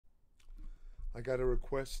I got a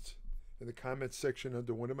request in the comments section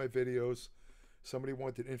under one of my videos. Somebody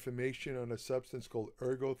wanted information on a substance called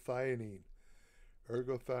ergothioneine.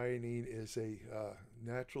 Ergothioneine is a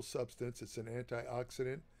natural substance. It's an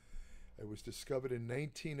antioxidant. It was discovered in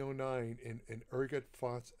 1909 in ergot,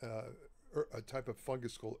 a type of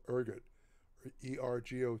fungus called ergot,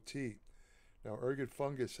 E-R-G-O-T. Now, ergot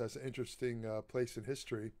fungus has an interesting place in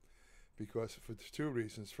history because for two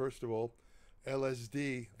reasons. First of all,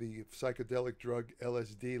 LSD, the psychedelic drug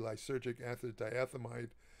LSD, lysergic acid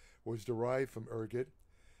diethylamide, was derived from ergot.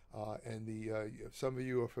 Some of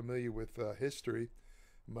you are familiar with history,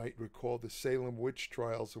 might recall the Salem witch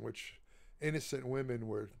trials in which innocent women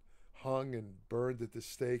were hung and burned at the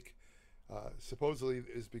stake. Supposedly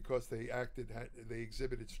is because they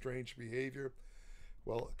exhibited strange behavior.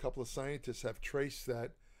 Well, a couple of scientists have traced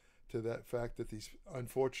that to that fact that these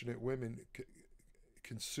unfortunate women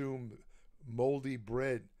consumed moldy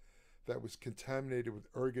bread that was contaminated with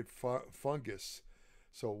ergot fungus.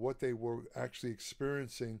 So what they were actually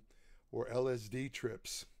experiencing were LSD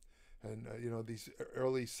trips. And, these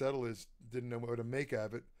early settlers didn't know what to make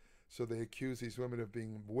of it, so they accused these women of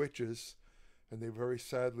being witches, and they were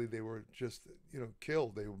just,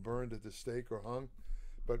 killed. They were burned at the stake or hung.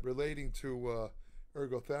 But relating to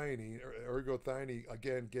ergothioneine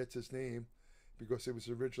again gets its name because it was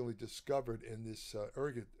originally discovered in this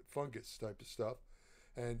ergot fungus type of stuff.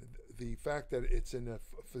 And the fact that it's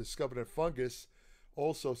discovered in fungus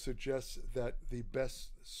also suggests that the best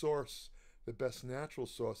natural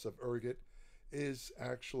source of ergot is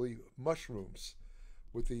actually mushrooms.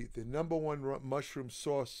 With the number one mushroom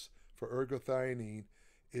source for ergothioneine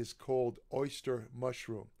is called oyster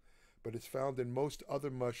mushroom, but it's found in most other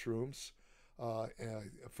mushrooms.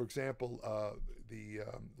 For example, the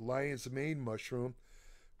lion's mane mushroom,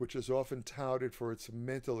 which is often touted for its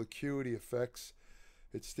mental acuity effects.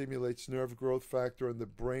 It stimulates nerve growth factor in the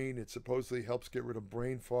brain. It supposedly helps get rid of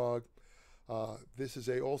brain fog. This is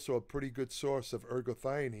also a pretty good source of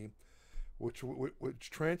ergothioneine, which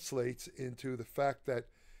translates into the fact that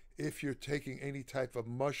if you're taking any type of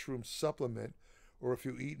mushroom supplement, or if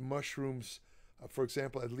you eat mushrooms, for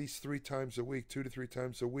example, at least 3 times a week, 2 to 3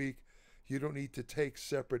 times a week, you don't need to take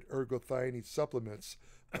separate ergothioneine supplements.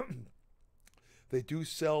 They do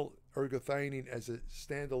sell ergothioneine as a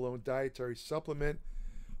standalone dietary supplement.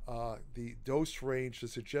 The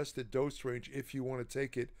suggested dose range, if you want to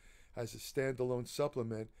take it as a standalone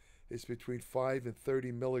supplement, is between 5 and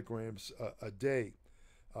 30 milligrams a day.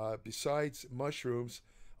 Besides mushrooms,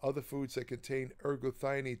 other foods that contain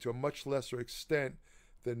ergothioneine to a much lesser extent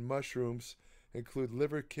than mushrooms include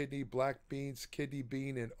liver, kidney, black beans, kidney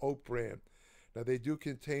bean, and oat bran. Now, they do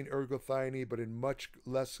contain ergothioneine, but in much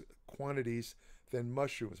less quantities than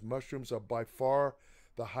mushrooms. Mushrooms are by far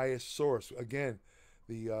the highest source. Again,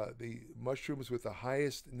 the mushrooms with the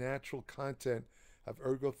highest natural content of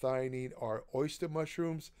ergothioneine are oyster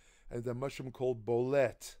mushrooms and the mushroom called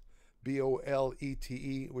bolete,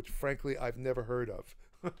 B-O-L-E-T-E, which frankly I've never heard of.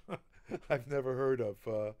 I've never heard of.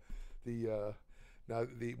 When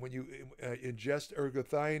you ingest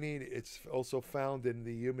ergothioneine, it's also found in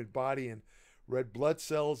the human body in red blood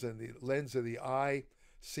cells and the lens of the eye,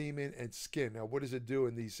 semen, and skin. Now, what does it do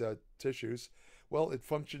in these tissues? Well, it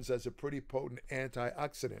functions as a pretty potent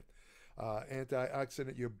antioxidant.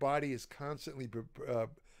 Your body is constantly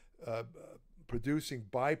producing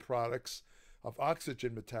byproducts of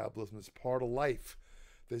oxygen metabolism. It's part of life.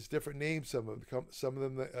 There's different names. Some of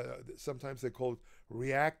them, sometimes they're called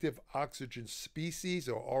reactive oxygen species,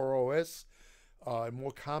 or ROS. A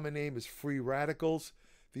more common name is free radicals.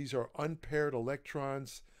 These are unpaired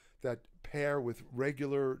electrons that pair with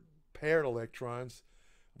regular paired electrons.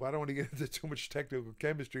 Well, I don't want to get into too much technical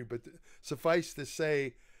chemistry, but suffice to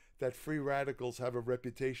say that free radicals have a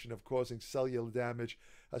reputation of causing cellular damage,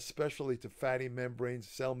 especially to fatty membranes,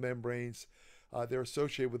 cell membranes. They're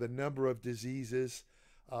associated with a number of diseases.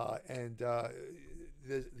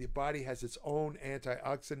 The body has its own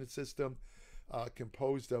antioxidant system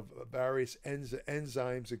composed of various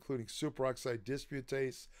enzymes, including superoxide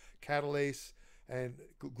dismutase, catalase, and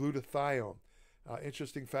glutathione.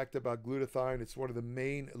 Interesting fact about glutathione, it's one of the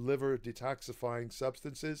main liver detoxifying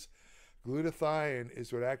substances. Glutathione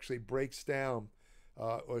is what actually breaks down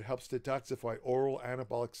or helps detoxify oral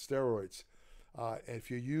anabolic steroids. If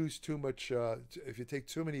you take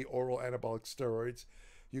too many oral anabolic steroids,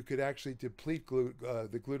 you could actually deplete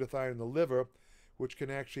the glutathione in the liver, which can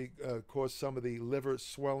actually cause some of the liver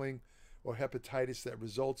swelling or hepatitis that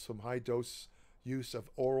results from high dose use of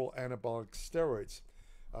oral anabolic steroids.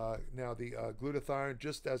 Now, the glutathione,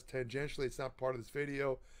 just as tangentially, it's not part of this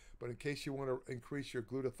video, but in case you want to increase your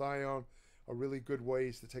glutathione a really good way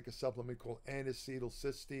is to take a supplement called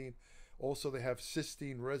N-acetylcysteine. Also, they have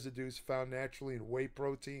cysteine residues found naturally in whey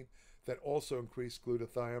protein that also increase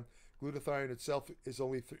glutathione. Glutathione itself is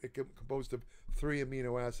only composed of 3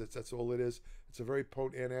 amino acids. That's all it is. It's a very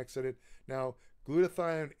potent antioxidant. Now,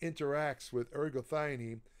 glutathione interacts with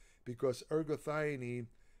ergothioneine because ergothioneine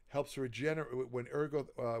helps regenerate when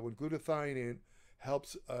glutathione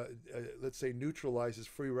helps, let's say, neutralizes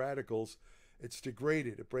free radicals. It's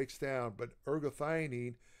degraded. It breaks down, but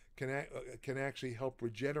ergothioneine can actually help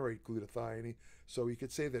regenerate glutathione. So you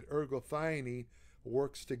could say that ergothioneine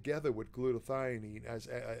works together with glutathione as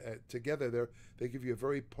together they give you a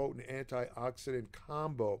very potent antioxidant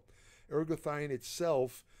combo. Ergothioneine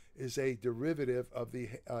itself is a derivative of the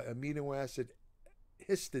amino acid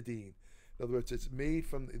histidine. In other words, it's made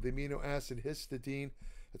from the amino acid histidine.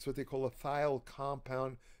 It's what they call a thiol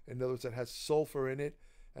compound. In other words, it has sulfur in it,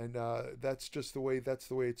 and that's just the way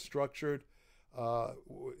it's structured.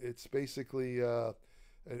 It's basically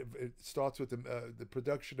it starts with the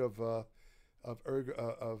production of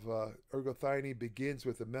ergothioneine begins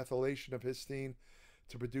with the methylation of histine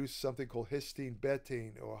to produce something called histine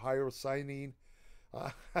betaine or hyrocyanine.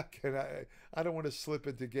 I don't want to slip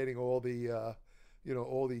into getting all the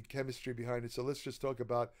all the chemistry behind it. So let's just talk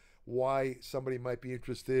about why somebody might be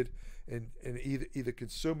interested in either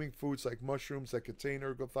consuming foods like mushrooms that contain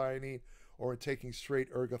ergothioneine or in taking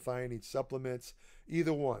straight ergothioneine supplements.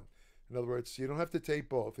 Either one. In other words, you don't have to take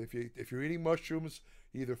both. If you're eating mushrooms,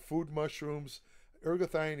 either food mushrooms,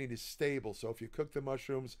 ergothioneine is stable. So if you cook the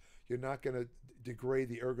mushrooms, you're not going to degrade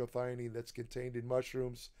the ergothioneine that's contained in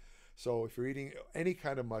mushrooms. So if you're eating any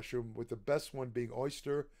kind of mushroom, with the best one being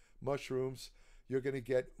oyster mushrooms, you're going to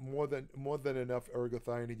get more than enough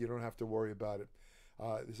ergothioneine. You don't have to worry about it.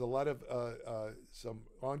 There's a lot of some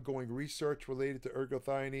ongoing research related to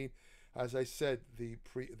ergothioneine. As I said, the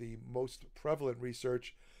most prevalent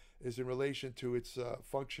research is in relation to its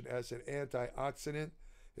function as an antioxidant.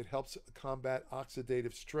 It helps combat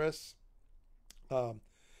oxidative stress.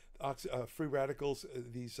 Free radicals,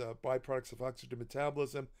 these byproducts of oxygen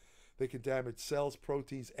metabolism, they can damage cells,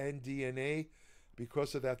 proteins, and DNA.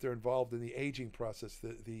 Because of that, they're involved in the aging process.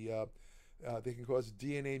 They can cause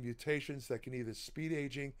DNA mutations that can either speed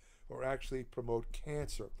aging or actually promote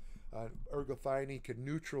cancer. Ergothioneine can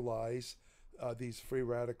neutralize these free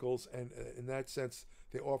radicals, and in that sense,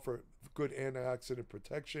 they offer good antioxidant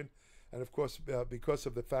protection. And of course, because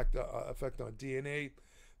of the effect on DNA,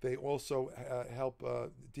 they also help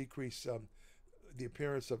decrease the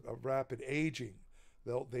appearance of rapid aging.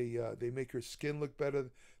 They make your skin look better.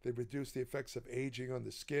 They reduce the effects of aging on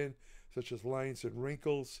the skin, such as lines and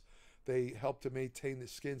wrinkles. They help to maintain the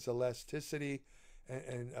skin's elasticity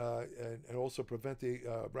and also prevent the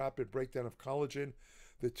rapid breakdown of collagen.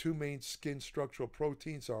 The two main skin structural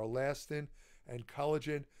proteins are elastin and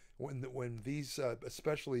collagen. When these,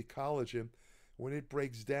 especially collagen, when it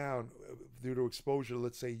breaks down due to exposure,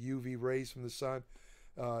 let's say UV rays from the sun,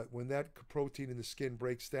 when that protein in the skin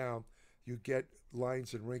breaks down, you get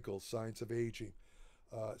lines and wrinkles, signs of aging.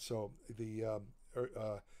 So the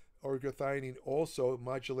ergothioneine also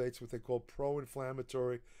modulates what they call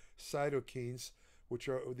pro-inflammatory cytokines, which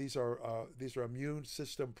are these are immune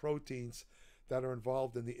system proteins that are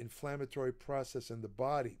involved in the inflammatory process in the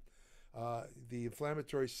body. The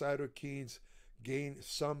inflammatory cytokines gain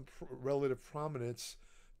some relative prominence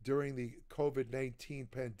during the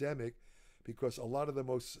COVID-19 pandemic because a lot of the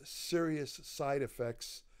most serious side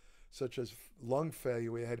effects, such as lung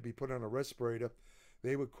failure, where you had to be put on a respirator,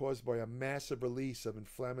 they were caused by a massive release of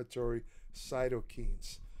inflammatory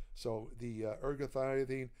cytokines. So the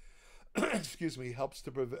ergothioneine, excuse me, helps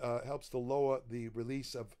to lower the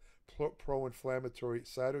release of pro-inflammatory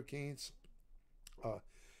cytokines.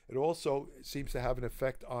 It also seems to have an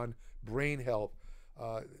effect on brain health.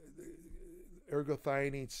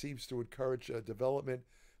 Ergothioneine seems to encourage development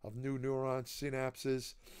of new neuron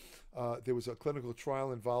synapses. There was a clinical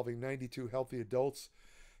trial involving 92 healthy adults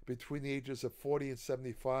between the ages of 40 and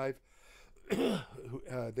 75.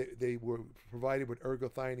 They were provided with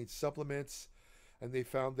ergothioneine supplements, and they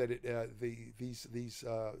found that these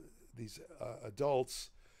adults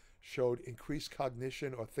showed increased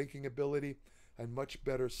cognition or thinking ability and much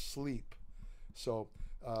better sleep. So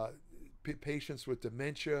patients with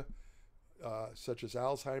dementia, such as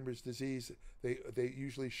Alzheimer's disease, they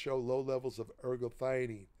usually show low levels of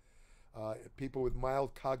ergothioneine. People with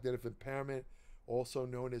mild cognitive impairment, also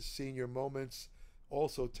known as senior moments,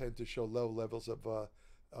 also tend to show low levels of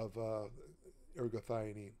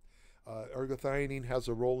ergothioneine. Ergothioneine has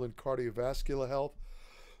a role in cardiovascular health.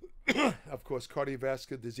 Of course,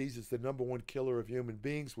 cardiovascular disease is the #1 killer of human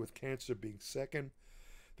beings, with cancer being second.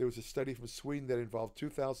 There was a study from Sweden that involved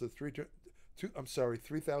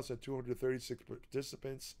 3,236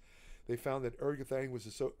 participants. They found that ergothioneine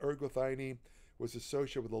was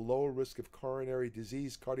associated with a lower risk of coronary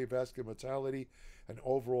disease, cardiovascular mortality, and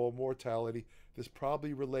overall mortality. This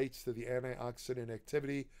probably relates to the antioxidant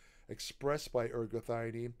activity expressed by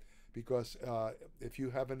ergothioneine, because if you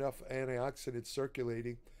have enough antioxidants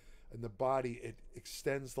circulating in the body, it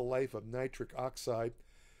extends the life of nitric oxide.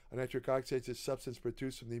 Nitric oxide is a substance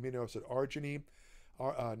produced from the amino acid arginine.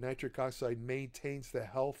 Nitric oxide maintains the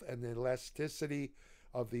health and the elasticity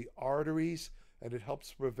of the arteries, and it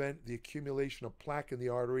helps prevent the accumulation of plaque in the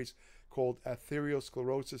arteries, called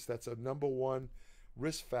atherosclerosis. That's a #1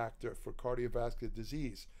 risk factor for cardiovascular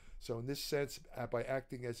disease. So in this sense, by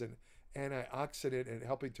acting as an antioxidant and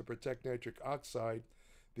helping to protect nitric oxide,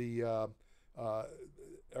 the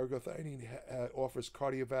ergothioneine offers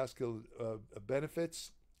cardiovascular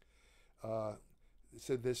benefits.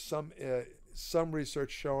 So there's some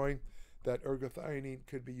research showing that ergothioneine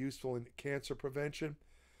could be useful in cancer prevention.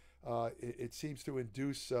 It seems to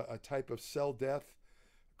induce a type of cell death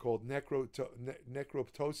called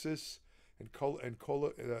necroptosis,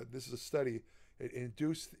 this is a study. It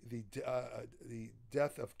induced the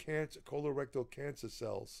death of colorectal cancer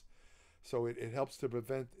cells. So it helps to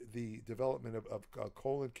prevent the development of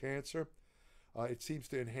colon cancer. It seems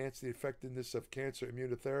to enhance the effectiveness of cancer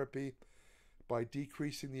immunotherapy by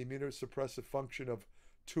decreasing the immunosuppressive function of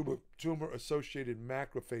tumor-associated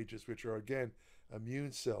macrophages, which are, again,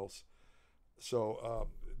 immune cells. So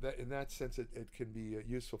that in that sense, it can be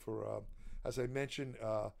useful for, as I mentioned,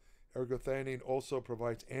 ergothioneine also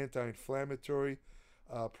provides anti-inflammatory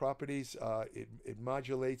properties. It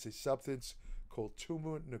modulates a substance called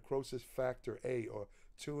tumor necrosis factor A, or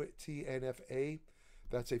TNFA.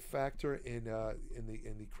 That's a factor in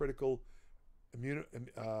the critical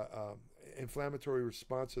inflammatory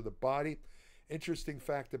response of the body. Interesting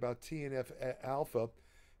fact about TNF alpha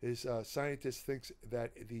is scientists think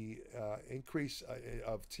that the increase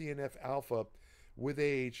of TNF alpha with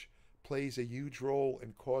age plays a huge role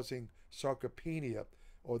in causing sarcopenia,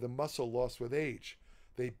 or the muscle loss with age.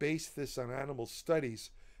 They based this on animal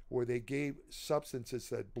studies where they gave substances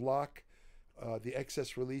that block the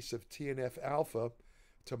excess release of TNF alpha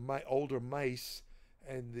to older mice,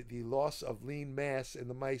 and the loss of lean mass in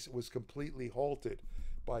the mice was completely halted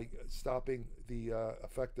by stopping the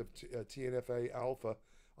effect of TNF alpha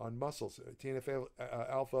on muscles. TNF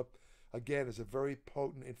alpha, again, is a very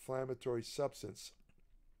potent inflammatory substance.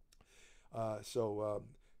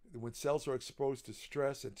 When cells are exposed to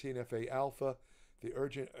stress and TNF alpha, the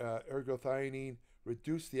ergothioneine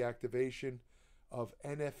reduce the activation of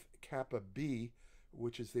NF-kappa B,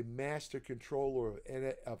 which is the master controller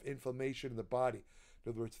of inflammation in the body. In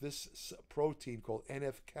other words, this protein called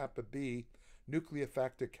NF-kappa B, nuclear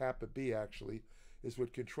factor kappa B actually, is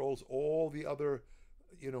what controls all the other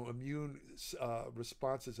immune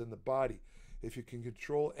responses in the body. If you can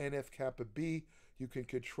control NF-kappa B, you can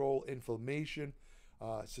control inflammation.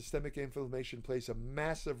 Systemic inflammation plays a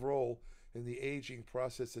massive role in the aging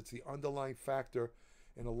process. It's the underlying factor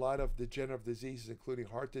in a lot of degenerative diseases, including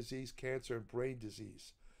heart disease, cancer, and brain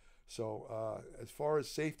disease. So as far as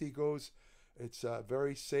safety goes, it's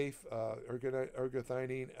very safe.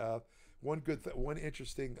 Ergothioneine. One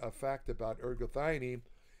interesting fact about ergothioneine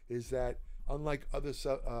is that, unlike other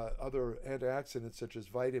antioxidants such as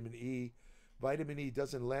vitamin E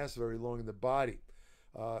doesn't last very long in the body.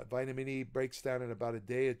 Vitamin E breaks down in about a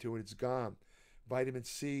day or two and it's gone. Vitamin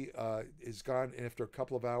C is gone after a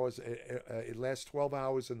couple of hours. It lasts 12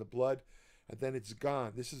 hours in the blood, and then it's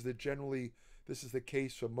gone. This is the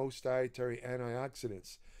case for most dietary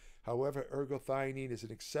antioxidants. However, ergothioneine is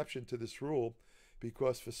an exception to this rule,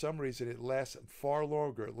 because for some reason it lasts far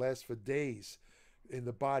longer. It lasts for days in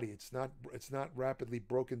the body. It's not rapidly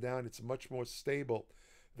broken down. It's much more stable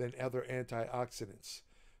than other antioxidants.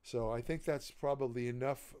 So I think that's probably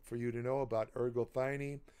enough for you to know about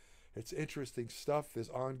ergothioneine. It's interesting stuff. There's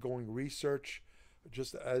ongoing research,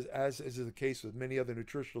 just as is the case with many other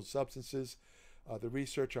nutritional substances. The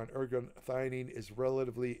research on ergothioneine is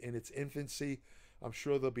relatively in its infancy. I'm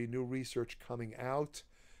sure there'll be new research coming out.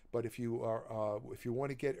 But if you want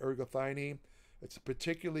to get ergothioneine, it's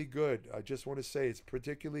particularly good. I just want to say it's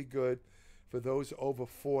particularly good for those over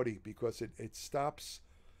 40, because it stops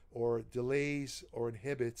or delays or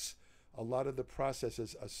inhibits a lot of the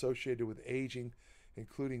processes associated with aging,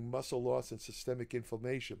 including muscle loss and systemic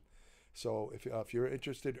inflammation. So if you're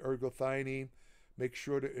interested in ergothioneine, make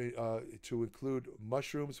sure to include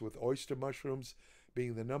mushrooms, with oyster mushrooms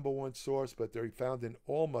being the #1 source, but they're found in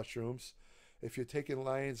all mushrooms. If you're taking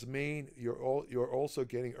lion's mane, you're also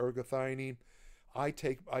getting ergothioneine. I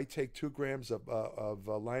take 2 grams of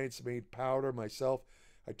lion's mane powder myself.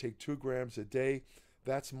 I take 2 grams a day.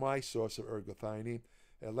 That's my source of ergothioneine.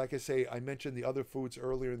 And like I say, I mentioned the other foods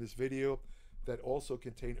earlier in this video that also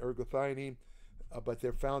contain ergothioneine, but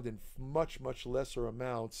they're found in much, much lesser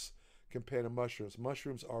amounts compared to mushrooms.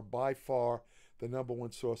 Mushrooms are by far the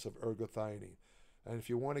 #1 source of ergothioneine. And if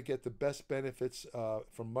you want to get the best benefits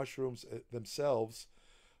from mushrooms themselves,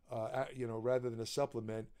 rather than a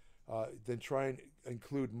supplement, then try and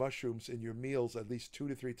include mushrooms in your meals at least 2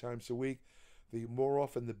 to 3 times a week. The more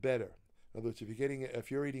often, the better. In other words,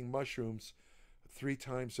 if you're eating mushrooms 3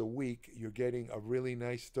 times a week, you're getting a really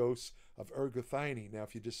nice dose of ergothioneine. Now,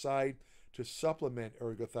 if you decide to supplement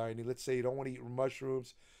ergothioneine, let's say you don't want to eat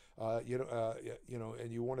mushrooms, and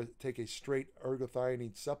you want to take a straight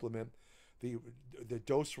ergothioneine supplement, the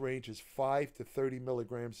dose range is 5 to 30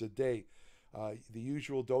 milligrams a day. The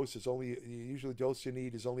usual dose you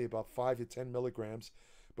need is only about 5 to 10 milligrams,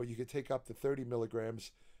 but you can take up to 30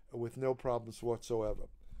 milligrams with no problems whatsoever.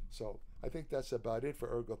 So I think that's about it for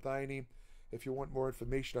ergothioneine. If you want more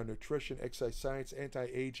information on nutrition, exercise science,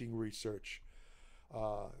 anti-aging research,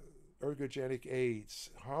 ergogenic aids,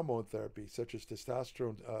 hormone therapy such as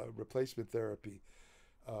testosterone replacement therapy,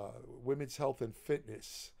 women's health and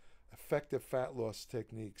fitness, effective fat loss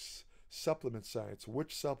techniques, supplement science,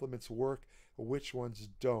 which supplements work, which ones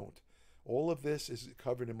don't. All of this is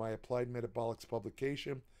covered in my Applied Metabolics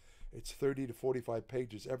publication. It's 30 to 45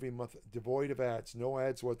 pages every month, devoid of ads, no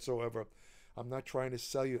ads whatsoever. I'm not trying to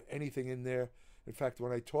sell you anything in there. In fact,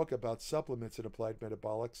 when I talk about supplements in Applied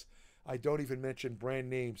Metabolics, I don't even mention brand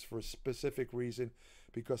names for a specific reason,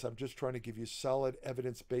 because I'm just trying to give you solid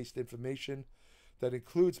evidence-based information that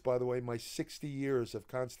includes, by the way, my 60 years of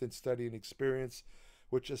constant study and experience,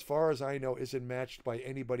 which as far as I know isn't matched by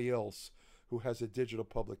anybody else who has a digital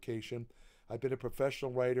publication. I've been a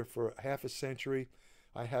professional writer for half a century.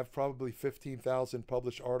 I have probably 15,000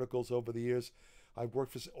 published articles over the years. I've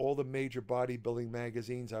worked for all the major bodybuilding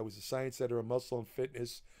magazines. I was a science editor of Muscle and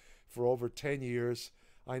Fitness for over 10 years.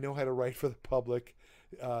 I know how to write for the public.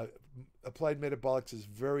 Applied Metabolics is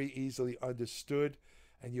very easily understood,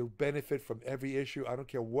 and you'll benefit from every issue. I don't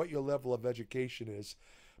care what your level of education is.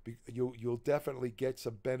 You'll definitely get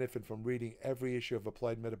some benefit from reading every issue of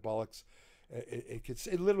Applied Metabolics.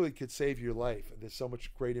 It literally could save your life. There's so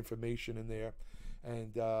much great information in there.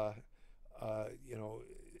 And,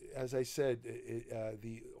 as I said,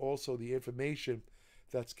 also the information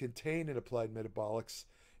that's contained in Applied Metabolics,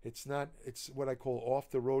 it's what I call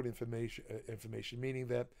off-the-road information, meaning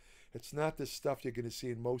that it's not the stuff you're going to see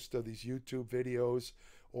in most of these YouTube videos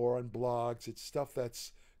or on blogs. It's stuff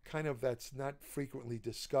that's not frequently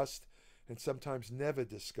discussed and sometimes never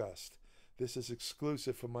discussed. This is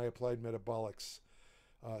exclusive for my Applied Metabolics.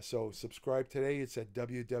 So subscribe today. It's at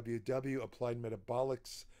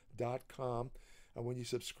www.appliedmetabolics.com. And when you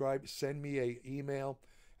subscribe, send me an email,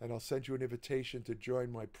 and I'll send you an invitation to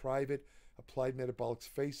join my private Applied Metabolics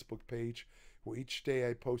Facebook page, where each day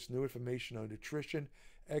I post new information on nutrition,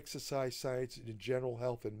 exercise science, and general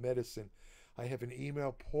health and medicine. I have an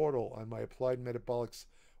email portal on my Applied Metabolics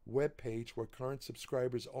webpage where current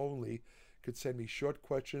subscribers only could send me short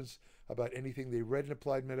questions about anything they read in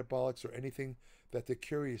Applied Metabolics or anything that they're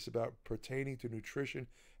curious about pertaining to nutrition,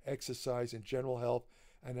 exercise, and general health,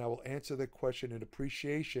 and I will answer the question in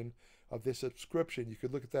appreciation of this subscription. You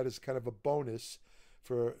could look at that as kind of a bonus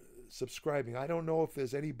for subscribing. I don't know if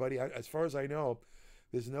there's anybody, as far as I know,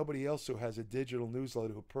 there's nobody else who has a digital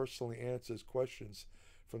newsletter who personally answers questions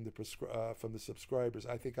from the subscribers.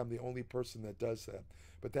 I think I'm the only person that does that,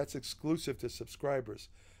 but that's exclusive to subscribers.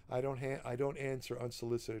 I don't answer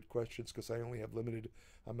unsolicited questions because I only have limited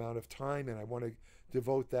amount of time, and I want to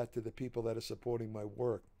devote that to the people that are supporting my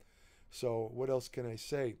work. So what else can I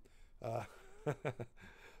say?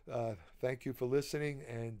 Thank you for listening,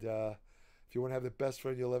 and if you want to have the best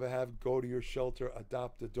friend you'll ever have, go to your shelter,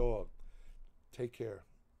 adopt a dog. Take care.